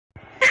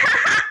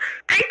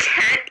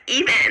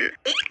Ethan.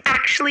 He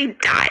actually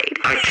died.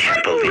 I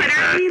can't believe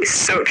that. He's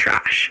so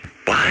trash.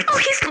 What? Oh,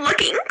 he's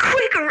looking.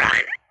 Quick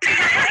run.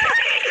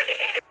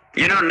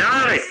 You know, now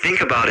that I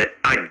think about it,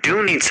 I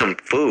do need some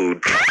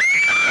food.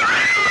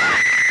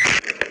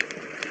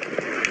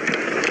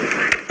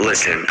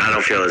 Listen, I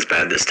don't feel as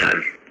bad this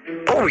time.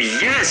 Oh,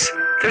 yes!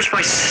 There's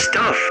my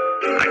stuff.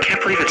 I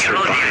can't believe it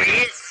survived. I'm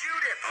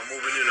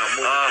moving in.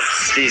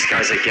 These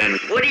guys again.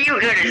 What are you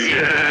gonna do?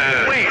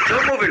 Yeah. Wait,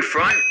 don't move in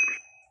front.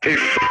 Hey,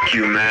 f***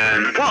 you,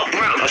 man. Whoa,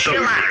 bro,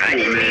 chill out. I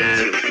didn't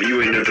mean to.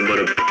 You ain't nothing but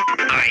a...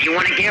 Alright, you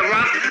wanna get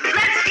rough?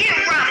 Let's get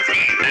rough then.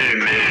 Hey,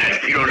 man,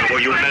 you don't know who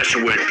you're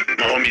messing with.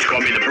 My homies call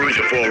me the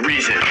Bruiser for a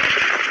reason.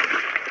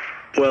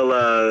 Well,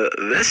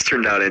 this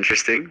turned out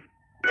interesting.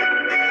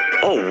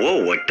 Oh,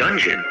 whoa, a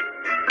dungeon.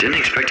 Didn't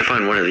expect to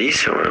find one of these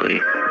so early.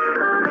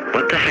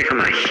 What the heck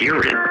am I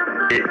hearing?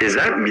 Is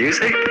that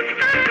music?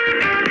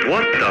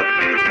 What the...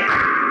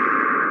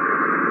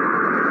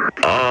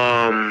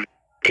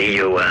 Hey,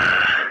 yo,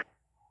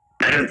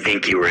 I don't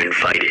think you were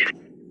invited.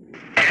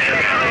 I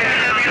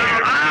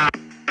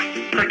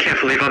can't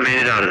believe I made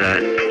it out of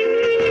that.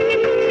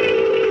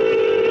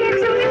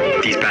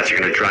 These bats are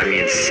gonna drive me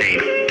insane.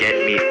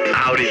 Get me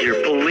out of here,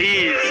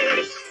 please.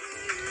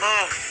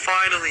 Oh,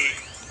 finally.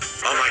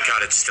 Oh my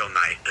god, it's still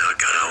night. Oh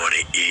god, I want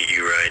to eat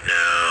you right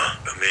now.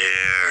 Come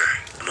here.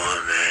 Come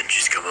on, man.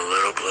 Just come a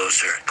little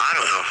closer. I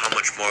don't know how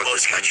much more of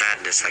this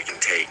madness I can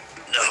take.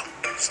 No.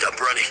 Stop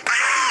running.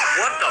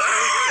 What the?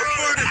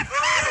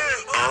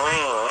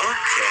 Oh,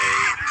 okay.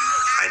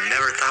 I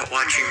never thought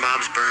watching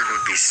mobs burn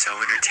would be so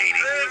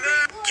entertaining.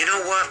 You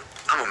know what?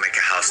 I'm gonna make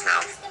a house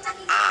now.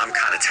 I'm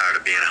kind of tired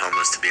of being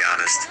homeless, to be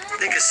honest. I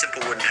think a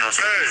simple wooden house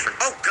would be different.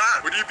 Oh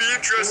god! Would you be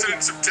interested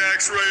in some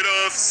tax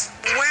write-offs?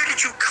 Where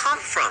did you come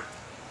from?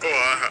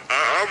 Oh,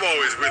 I'm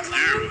always with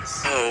you.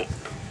 Oh,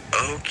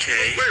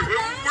 okay. Wait,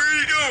 where are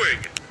you going?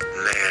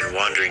 Man,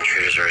 wandering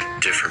traders are a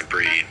different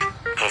breed.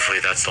 Hopefully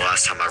that's the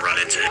last time I run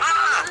into it.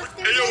 Ah!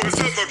 Hey, yo, what's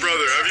up, my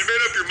brother? Have you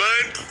made up your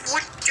mind?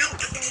 What, dude?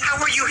 How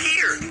are you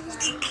here?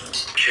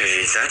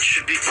 Okay, that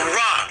should be...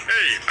 Hurrah!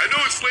 Hey, I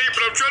know it's late,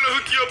 but I'm trying to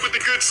hook you up with the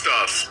good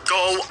stuff.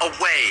 Go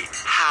away.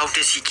 How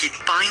does he keep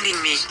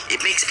finding me?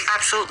 It makes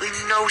absolutely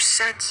no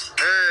sense.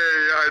 Hey,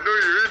 I know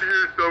you're in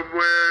here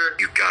somewhere.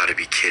 You gotta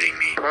be kidding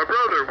me. My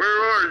brother, where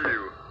are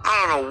you? I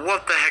don't know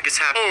what the heck is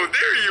happening. Oh,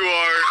 there you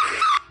are.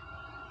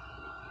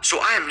 So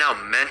I am now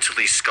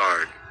mentally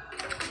scarred.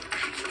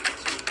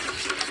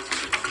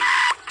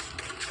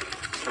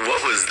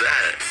 What was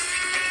that?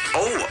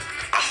 Oh,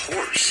 a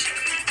horse.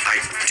 I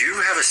do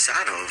have a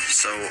saddle,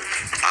 so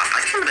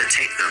I can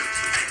take them.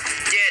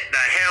 Get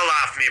the hell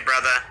off me,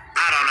 brother.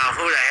 I don't know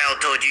who the hell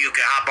told you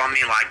could hop on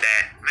me like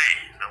that.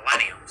 Man,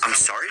 millennials. I'm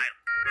sorry?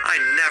 I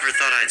never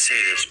thought I'd say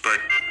this, but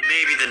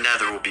maybe the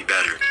nether will be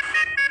better.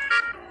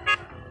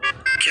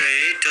 Okay,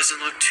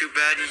 doesn't look too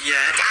bad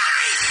yet.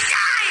 Die!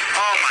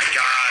 Oh my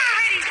god.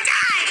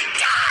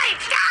 Die!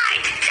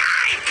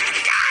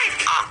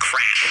 Oh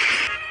crap.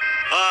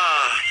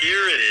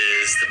 Here it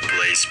is, the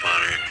blaze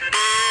spawner.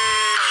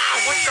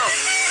 What the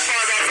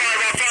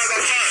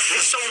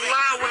It's so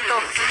loud, what the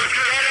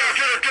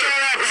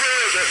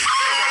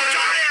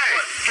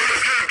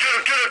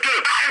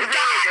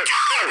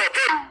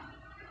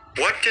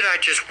What did I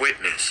just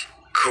witness?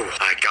 Cool,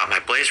 I got my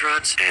blaze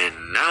rods, and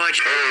now I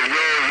just...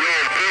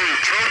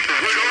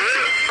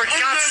 For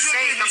God's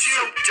sake, I'm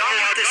so done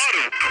with this.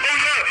 Oh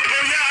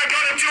yeah, I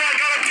got him too.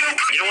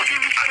 You know what?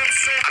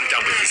 I'm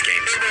done with these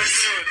games.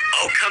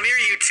 Oh, come here,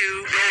 you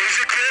two.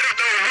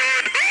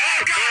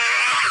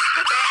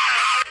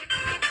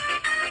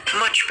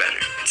 Much better.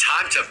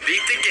 Time to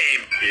beat the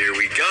game. Here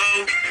we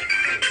go.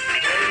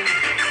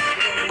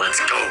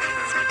 Let's go.